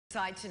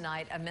Side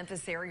tonight, a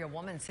Memphis area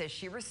woman says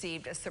she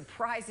received a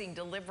surprising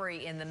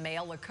delivery in the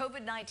mail, a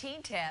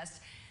COVID-19 test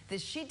that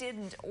she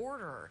didn't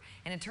order.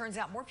 And it turns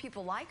out more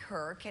people like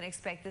her can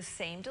expect the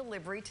same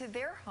delivery to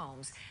their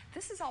homes.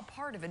 This is all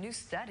part of a new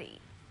study.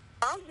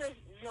 I'm just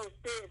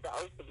scared to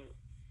open it,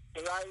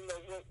 because I didn't know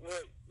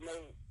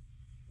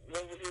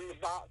what was in the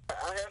box.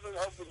 I haven't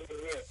opened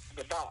it yet,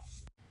 the box.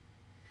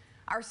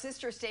 Our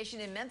sister station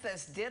in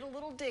Memphis did a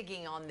little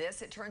digging on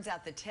this. It turns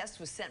out the test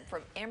was sent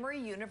from Emory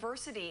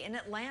University in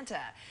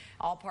Atlanta,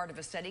 all part of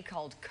a study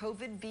called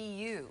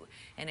COVID-VU.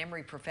 An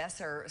Emory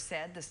professor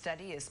said the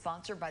study is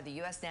sponsored by the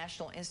U.S.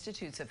 National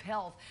Institutes of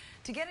Health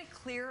to get a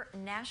clear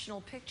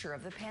national picture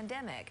of the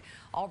pandemic.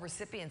 All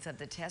recipients of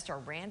the test are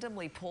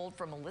randomly pulled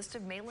from a list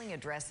of mailing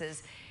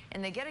addresses,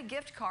 and they get a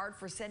gift card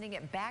for sending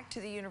it back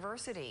to the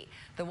university.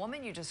 The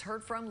woman you just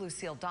heard from,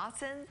 Lucille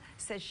Dotson,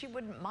 says she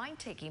wouldn't mind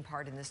taking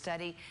part in the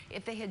study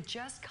if they had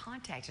just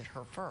contacted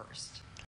her first.